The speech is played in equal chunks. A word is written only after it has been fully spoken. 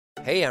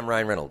Hey, I'm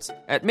Ryan Reynolds.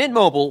 At Mint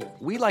Mobile,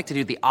 we like to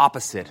do the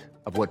opposite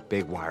of what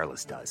Big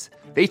Wireless does.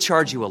 They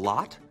charge you a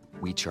lot,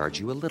 we charge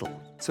you a little.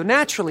 So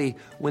naturally,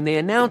 when they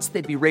announced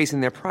they'd be raising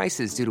their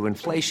prices due to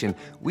inflation,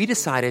 we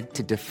decided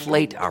to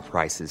deflate our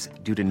prices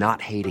due to not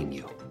hating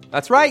you.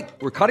 That's right.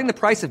 We're cutting the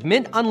price of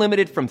Mint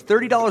Unlimited from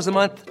 $30 a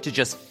month to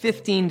just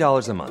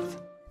 $15 a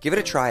month. Give it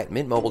a try at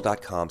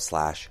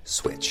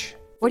mintmobile.com/switch.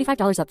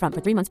 $45 up front for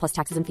 3 months plus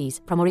taxes and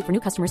fees. Promo rate for new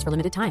customers for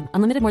limited time.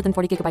 Unlimited more than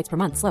 40 gigabytes per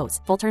month. Slows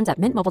full terms at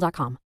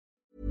mintmobile.com.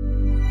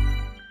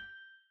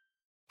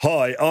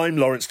 Hi, I'm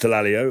Lawrence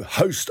Dallaglio,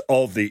 host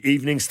of the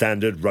Evening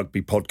Standard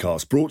Rugby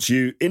Podcast, brought to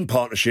you in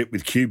partnership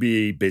with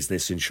QBE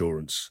Business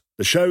Insurance.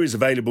 The show is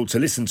available to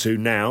listen to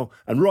now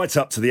and right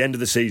up to the end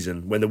of the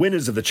season, when the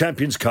winners of the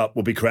Champions Cup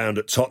will be crowned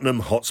at Tottenham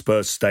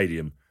Hotspur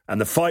Stadium,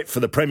 and the fight for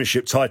the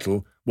Premiership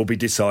title will be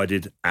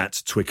decided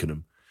at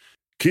Twickenham.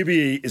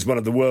 QBE is one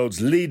of the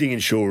world's leading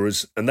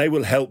insurers, and they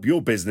will help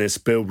your business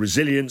build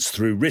resilience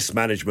through risk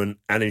management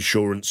and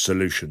insurance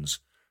solutions.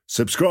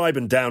 Subscribe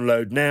and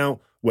download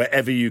now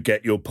wherever you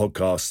get your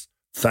podcasts.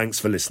 Thanks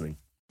for listening.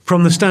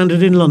 From The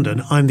Standard in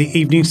London, I'm the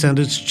Evening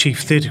Standard's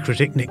chief theatre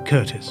critic, Nick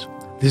Curtis.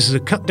 This is a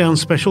cut-down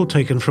special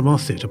taken from our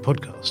theatre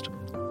podcast.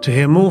 To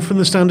hear more from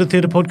the Standard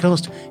Theatre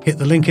Podcast, hit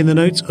the link in the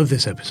notes of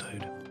this episode.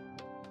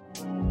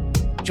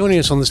 Joining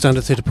us on the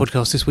Standard Theatre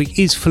Podcast this week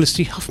is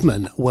Felicity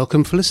Huffman.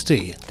 Welcome,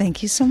 Felicity.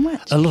 Thank you so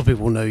much. A lot of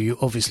people know you,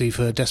 obviously,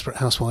 for Desperate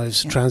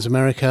Housewives,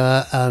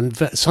 Transamerica, and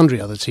sundry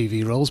other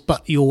TV roles,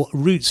 but your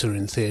roots are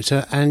in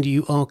theatre, and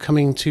you are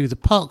coming to the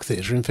Park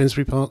Theatre in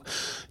Finsbury Park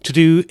to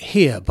do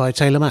Here by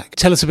Taylor Mack.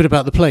 Tell us a bit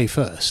about the play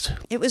first.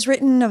 It was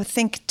written, I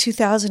think,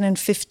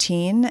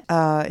 2015.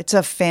 It's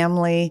a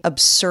family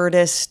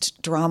absurdist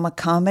drama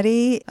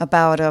comedy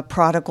about a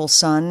prodigal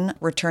son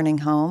returning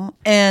home.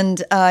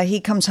 And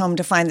he comes home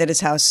to find that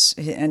his house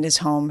and his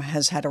home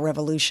has had a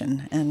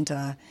revolution.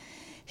 And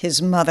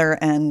his mother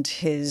and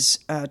his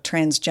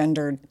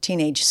transgendered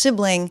teenage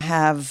sibling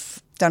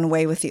have done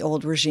away with the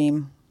old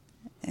regime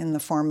in the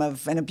form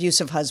of an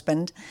abusive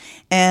husband.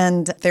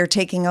 And they're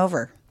taking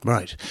over.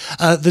 Right.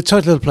 The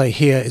title of the play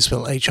Here is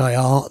spelled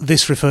H-I-R.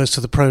 This refers to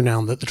the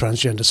pronoun that the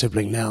transgender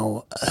sibling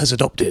now has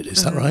adopted.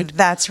 Is that right?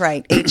 That's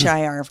right.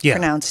 H-I-R,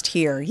 pronounced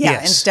here. Yeah,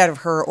 yes. Instead of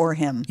her or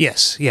him.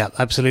 Yes, yeah,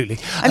 absolutely.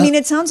 I mean,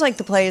 it sounds like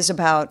the play is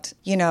about,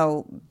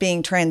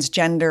 being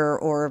transgender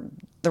or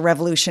the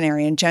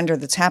revolutionary in gender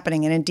that's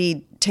happening. And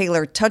indeed,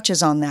 Taylor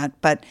touches on that,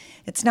 but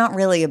it's not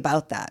really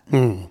about that.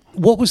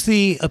 What was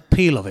the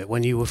appeal of it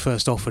when you were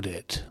first offered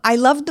it? I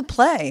loved the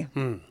play.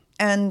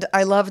 And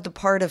I loved the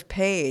part of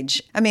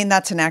Paige. I mean,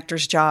 that's an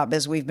actor's job,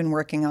 as we've been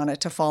working on it,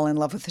 to fall in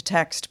love with the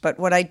text. But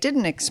what I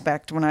didn't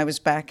expect when I was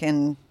back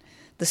in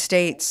the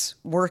States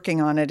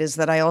working on it is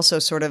that I also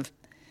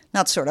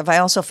I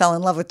also fell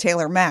in love with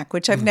Taylor Mack,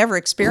 which I've never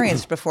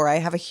experienced before. I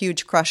have a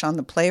huge crush on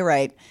the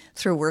playwright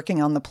through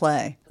working on the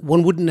play.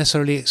 One wouldn't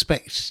necessarily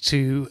expect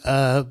to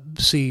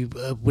see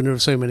a winner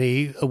of so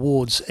many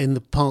awards in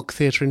the Park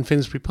Theatre in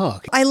Finsbury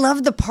Park. I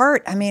love the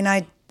part. I mean,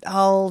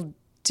 I'll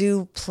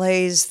do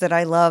plays that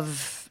I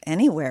love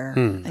anywhere.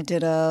 I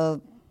did a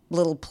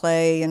little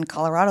play in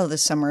Colorado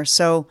this summer,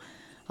 so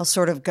I'll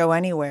sort of go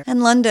anywhere.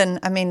 And London,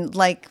 I mean,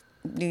 like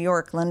New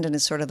York, London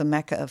is sort of the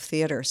mecca of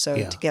theater, so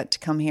to get to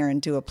come here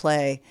and do a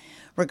play,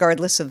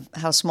 regardless of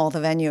how small the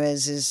venue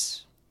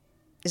is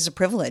a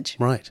privilege.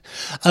 Right.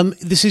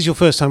 This is your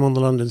first time on the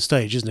London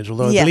stage, isn't it?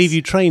 Although I believe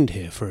you trained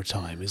here for a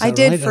time. Is that I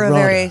did right? for a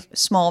very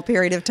small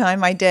period of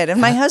time. I did.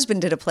 And my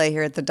husband did a play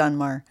here at the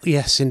Dunmar.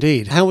 Yes,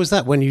 indeed. How was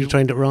that when you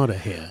trained at RADA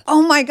here?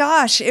 Oh my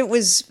gosh, it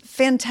was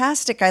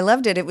fantastic. I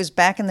loved it. It was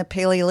back in the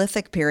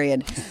Paleolithic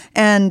period.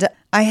 And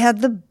I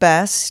had the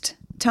best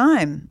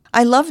time.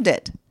 I loved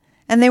it.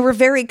 And they were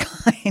very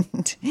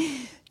kind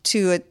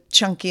to a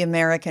chunky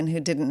American who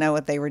didn't know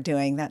what they were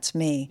doing. That's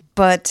me.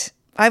 But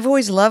I've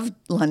always loved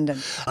London.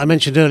 I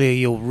mentioned earlier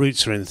your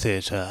roots are in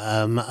theatre.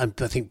 I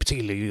think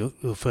particularly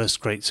your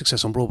first great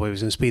success on Broadway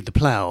was in Speed the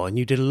Plough, and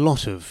you did a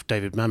lot of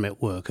David Mamet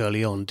work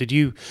early on. Did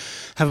you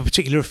have a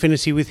particular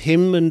affinity with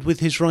him and with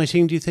his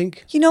writing, do you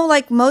think?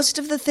 Like most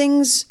of the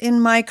things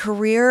in my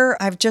career,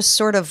 I've just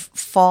sort of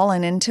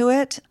fallen into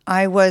it.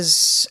 I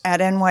was at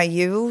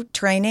NYU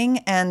training,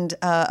 and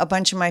a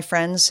bunch of my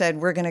friends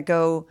said, we're going to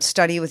go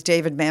study with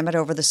David Mamet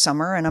over the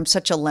summer, and I'm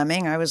such a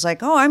lemming. I was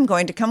like, I'm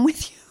going to come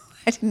with you.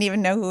 I didn't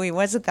even know who he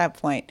was at that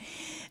point.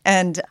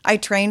 And I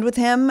trained with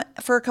him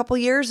for a couple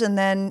years, and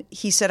then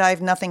he said, I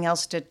have nothing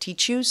else to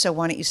teach you, so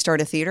why don't you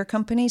start a theater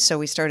company? So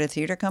we started a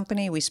theater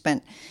company. We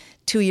spent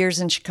 2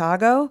 years in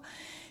Chicago,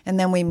 and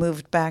then we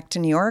moved back to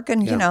New York.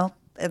 And,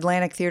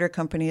 Atlantic Theater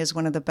Company is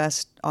one of the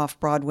best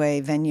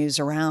off-Broadway venues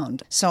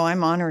around. So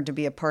I'm honored to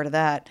be a part of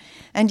that.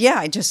 And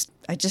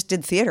I I just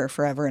did theater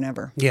forever and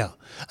ever. Yeah,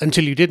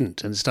 until you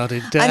didn't and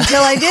started...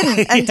 Until I didn't.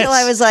 Yes. Until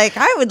I was like,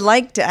 I would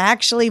like to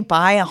actually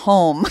buy a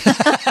home.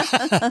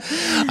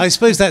 I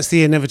suppose that's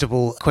the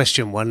inevitable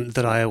question, one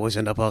that I always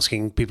end up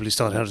asking people who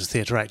start out as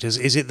theatre actors.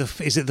 Is it the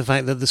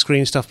fact that the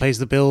screen stuff pays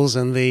the bills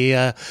and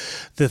the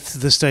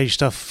stage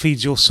stuff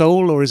feeds your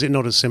soul, or is it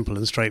not as simple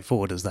and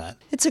straightforward as that?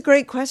 It's a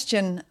great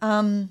question.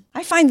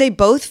 I find they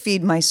both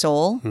feed my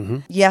soul.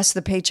 Mm-hmm. Yes,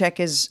 the paycheck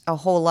is a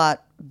whole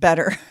lot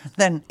better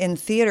than in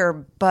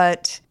theater,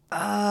 but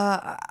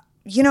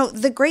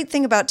the great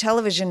thing about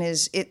television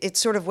is it's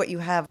sort of what you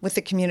have with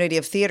the community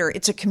of theater.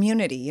 It's a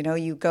community.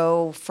 You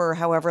go for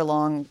however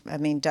long. I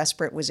mean,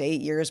 Desperate was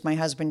 8 years. My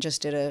husband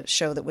just did a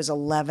show that was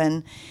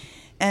 11,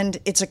 and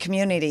it's a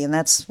community, and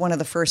that's one of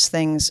the first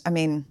things. I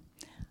mean,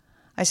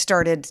 I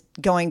started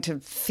going to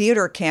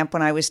theater camp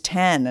when I was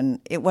 10, and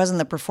it wasn't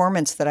the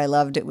performance that I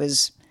loved. It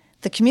was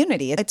the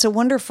community. It's a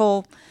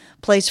wonderful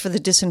place for the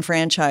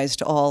disenfranchised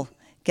to all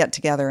get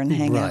together and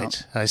hang out.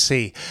 Right, I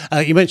see.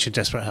 You mentioned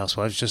Desperate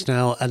Housewives just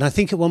now, and I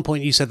think at one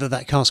point you said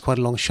that cast quite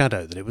a long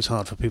shadow, that it was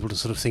hard for people to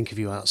sort of think of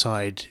you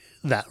outside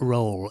that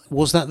role.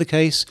 Was that the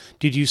case?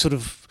 Did you sort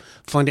of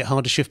find it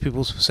hard to shift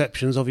people's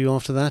perceptions of you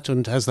after that,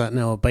 and has that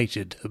now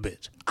abated a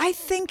bit? I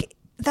think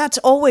that's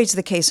always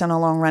the case on a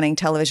long-running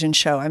television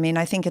show. I mean,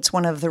 I think it's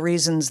one of the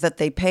reasons that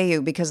they pay you,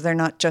 because they're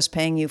not just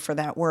paying you for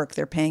that work.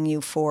 They're paying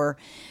you for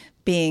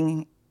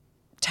being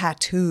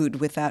tattooed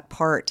with that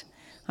part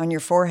on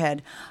your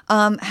forehead.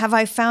 Have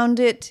I found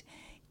it?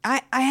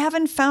 I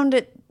haven't found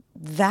it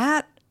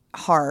that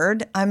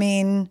hard. I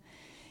mean,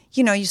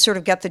 you sort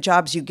of get the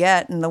jobs you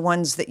get, and the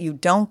ones that you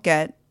don't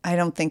get, I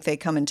don't think they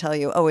come and tell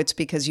you, oh, it's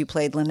because you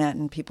played Lynette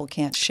and people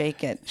can't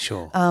shake it.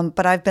 Sure.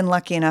 But I've been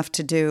lucky enough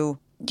to do,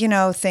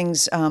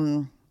 things,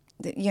 when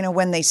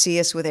they see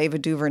us with Ava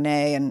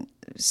DuVernay and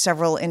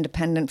several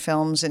independent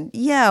films and,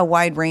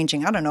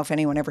 wide-ranging. I don't know if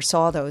anyone ever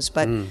saw those,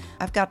 but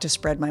I've got to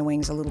spread my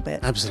wings a little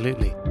bit.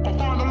 Absolutely.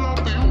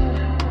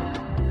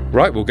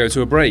 Right, we'll go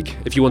to a break.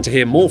 If you want to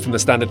hear more from the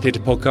Standard Theatre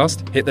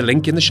Podcast, hit the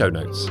link in the show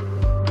notes.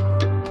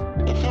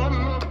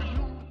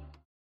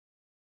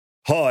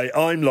 Hi,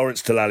 I'm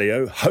Lawrence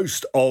Dallaglio,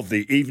 host of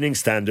the Evening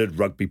Standard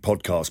Rugby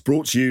Podcast,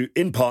 brought to you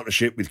in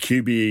partnership with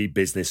QBE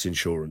Business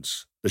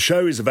Insurance. The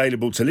show is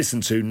available to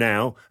listen to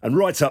now and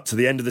right up to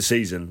the end of the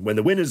season, when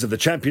the winners of the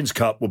Champions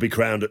Cup will be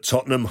crowned at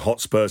Tottenham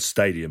Hotspur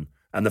Stadium,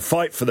 and the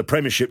fight for the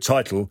Premiership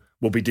title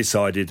will be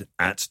decided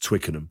at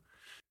Twickenham.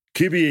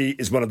 QBE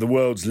is one of the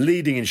world's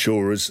leading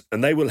insurers,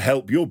 and they will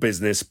help your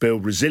business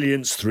build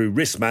resilience through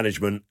risk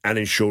management and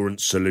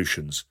insurance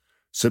solutions.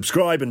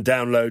 Subscribe and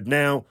download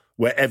now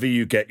wherever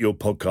you get your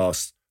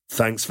podcasts.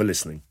 Thanks for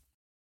listening.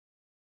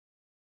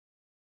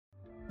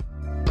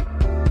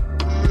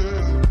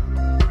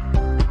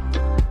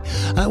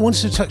 I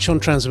wanted to touch on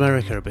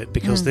Transamerica a bit,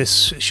 because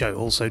this show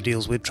also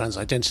deals with trans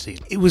identity.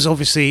 It was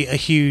obviously a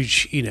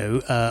huge,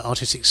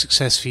 artistic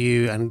success for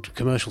you and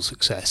commercial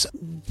success.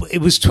 It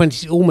was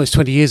almost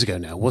 20 years ago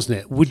now, wasn't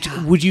it?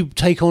 Would you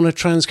take on a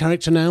trans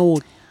character now? Or?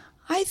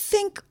 I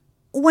think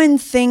when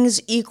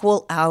things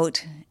equal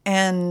out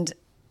and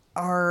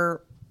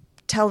our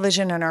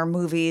television and our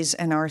movies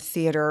and our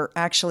theater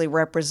actually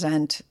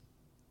represent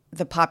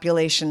the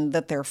population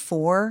that they're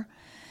for,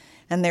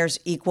 and there's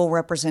equal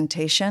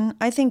representation,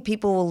 I think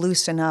people will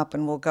loosen up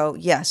and will go,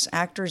 yes,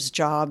 actors'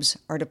 jobs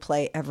are to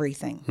play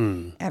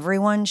everything.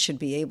 Everyone should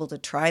be able to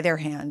try their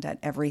hand at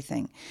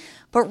everything.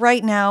 But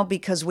right now,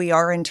 because we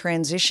are in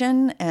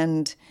transition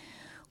and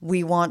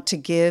we want to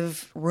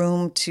give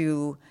room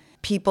to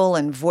people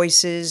and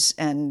voices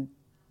and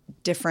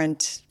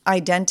different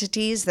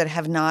identities that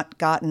have not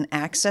gotten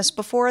access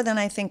before, then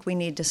I think we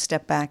need to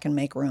step back and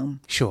make room.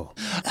 Sure.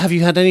 Have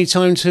you had any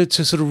time to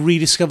sort of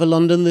rediscover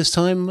London this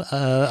time?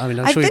 I'm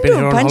sure you've been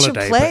here on holiday. I've been to a bunch of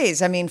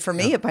plays. I mean, for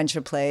me, a bunch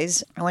of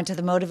plays. I went to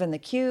The Motive and the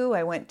Cue.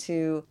 I went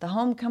to The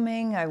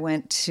Homecoming. I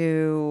went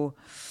to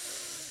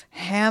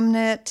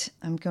Hamnet.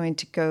 I'm going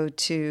to go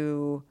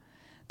to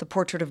The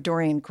Portrait of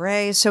Dorian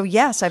Gray. So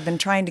yes, I've been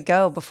trying to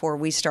go before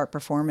we start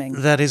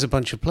performing. That is a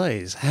bunch of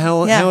plays.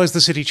 How has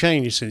the city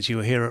changed since you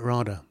were here at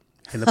RADA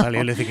in the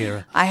Paleolithic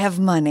era? I have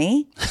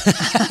money.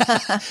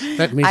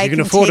 That means you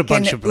can afford a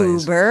bunch of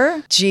plays.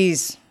 Uber.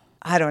 Geez,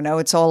 I don't know.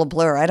 It's all a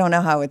blur. I don't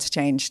know how it's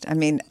changed. I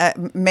mean,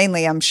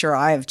 mainly I'm sure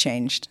I have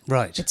changed.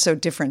 Right. It's so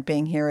different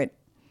being here at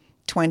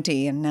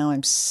 20 and now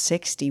I'm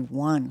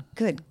 61.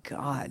 Good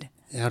God.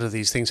 How do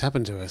these things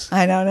happen to us?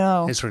 I don't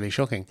know. It's really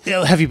shocking.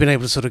 Have you been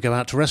able to sort of go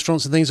out to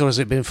restaurants and things, or has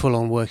it been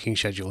full-on working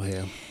schedule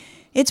here?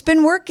 It's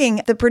been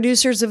working. The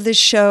producers of this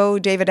show,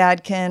 David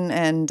Adkin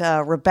and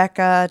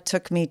Rebecca,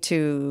 took me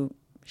to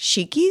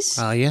Sheiky's.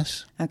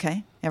 Yes.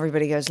 Okay.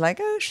 Everybody goes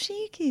like, oh,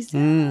 Sheiky's.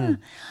 And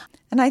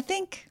I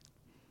think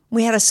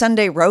we had a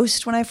Sunday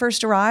roast when I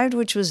first arrived,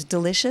 which was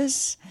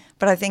delicious.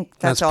 But I think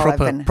that's all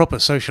proper, I've been... proper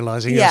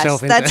socialising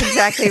yourself into, that's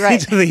exactly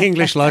right. into the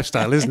English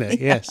lifestyle, isn't it?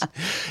 Yes.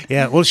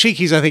 Yeah. Well,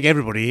 Sheiky's, I think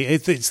everybody,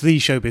 it's the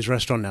showbiz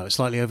restaurant now. It's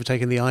slightly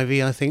overtaken the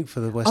Ivy, I think, for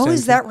the West End. Oh,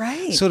 is that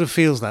right? It sort of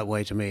feels that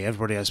way to me.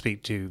 Everybody I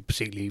speak to,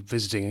 particularly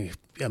visiting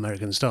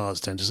American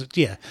stars, tend to say, Sheiky's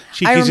is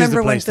the place I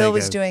remember when they Bill go.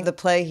 was doing the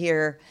play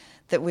here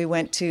that we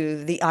went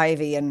to the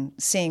Ivy and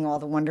seeing all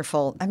the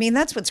wonderful, I mean,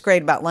 that's what's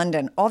great about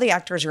London. All the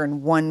actors are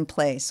in one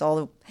place.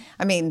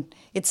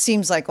 It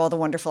seems like all the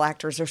wonderful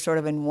actors are sort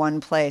of in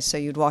one place. So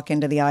you'd walk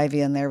into the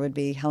Ivy and there would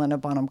be Helena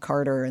Bonham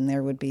Carter and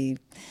there would be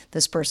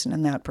this person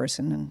and that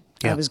person. And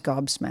I was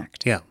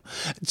gobsmacked. Yeah.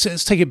 So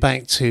let's take it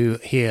back to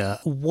here.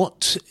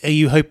 What are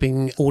you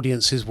hoping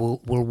audiences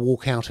will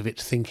walk out of it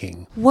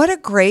thinking? What a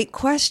great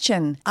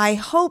question. I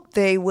hope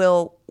they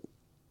will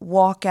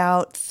walk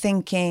out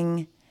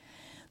thinking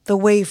the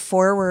way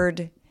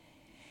forward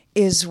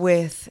is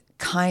with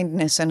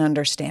kindness and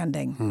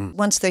understanding.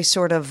 Once they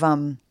sort of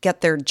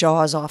get their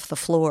jaws off the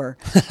floor.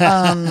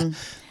 And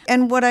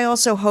what I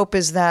also hope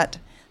is that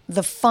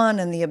the fun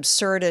and the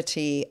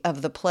absurdity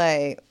of the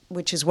play,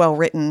 which is well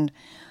written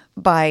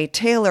by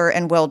Taylor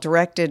and well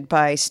directed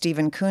by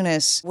Stephen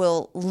Kunis,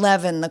 will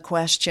leaven the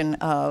question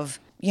of,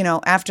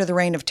 after the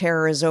reign of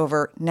terror is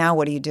over, now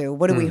what do you do?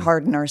 What do we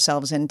harden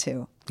ourselves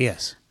into?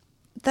 Yes.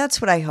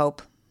 That's what I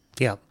hope.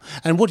 Yeah.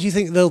 And what do you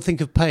think they'll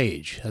think of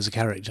Paige as a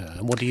character?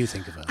 And what do you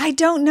think of her? I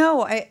don't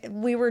know.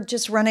 We were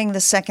just running the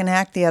second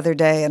act the other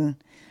day, and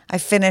I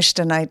finished,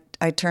 and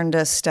I turned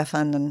to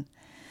Stefan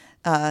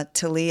and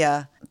to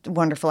Leah,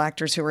 wonderful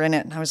actors who were in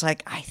it, and I was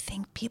like, I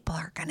think people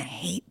are going to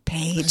hate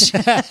Paige.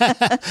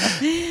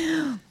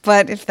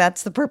 But if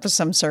that's the purpose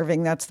I'm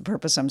serving, that's the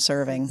purpose I'm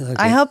serving. Okay.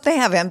 I hope they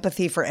have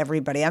empathy for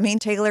everybody. I mean,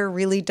 Taylor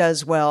really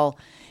does well.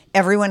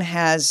 Everyone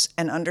has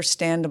an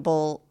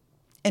understandable,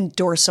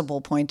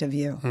 endorsable point of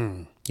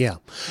view. Yeah.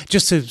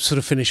 Just to sort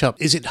of finish up,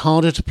 is it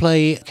harder to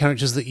play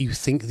characters that you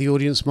think the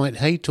audience might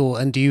hate,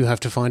 and do you have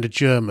to find a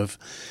germ of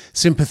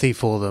sympathy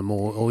for them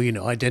or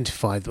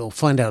identify or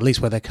find out at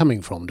least where they're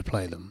coming from to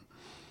play them?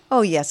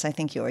 Oh, yes. I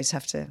think you always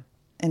have to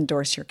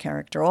endorse your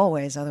character,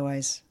 always.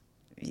 Otherwise,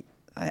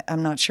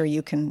 I'm not sure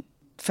you can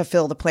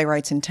fulfill the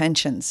playwright's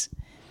intentions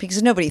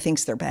because nobody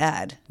thinks they're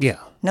bad. Yeah.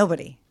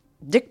 Nobody.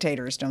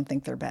 Dictators don't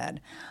think they're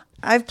bad.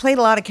 I've played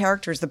a lot of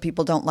characters that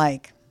people don't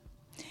like.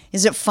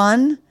 Is it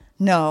fun?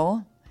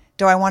 No.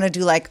 Do I want to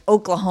do like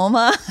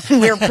Oklahoma and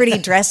wear pretty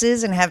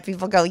dresses and have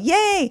people go,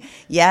 yay?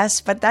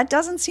 Yes, but that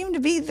doesn't seem to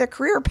be the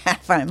career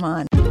path I'm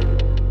on.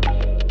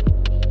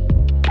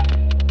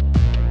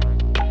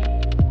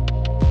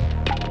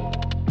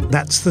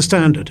 That's The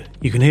Standard.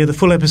 You can hear the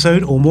full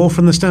episode or more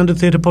from the Standard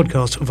Theatre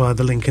podcast via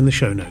the link in the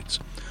show notes.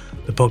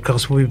 The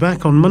podcast will be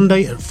back on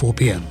Monday at 4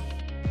 p.m.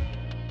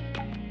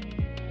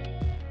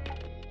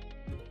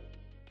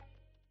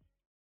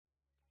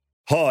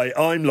 Hi,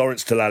 I'm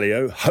Lawrence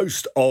Dallaglio,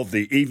 host of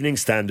the Evening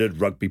Standard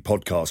Rugby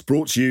podcast,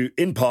 brought to you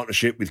in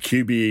partnership with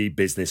QBE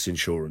Business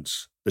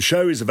Insurance. The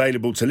show is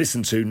available to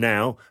listen to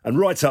now and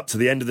right up to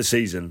the end of the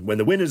season, when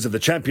the winners of the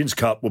Champions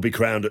Cup will be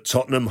crowned at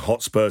Tottenham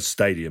Hotspur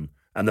Stadium,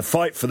 and the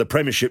fight for the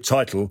Premiership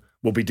title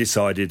will be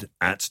decided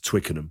at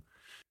Twickenham.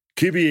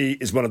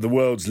 QBE is one of the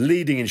world's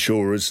leading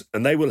insurers,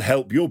 and they will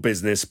help your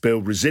business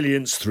build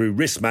resilience through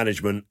risk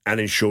management and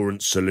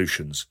insurance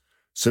solutions.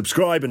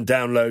 Subscribe and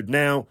download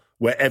now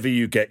wherever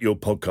you get your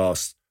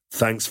podcasts.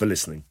 Thanks for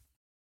listening.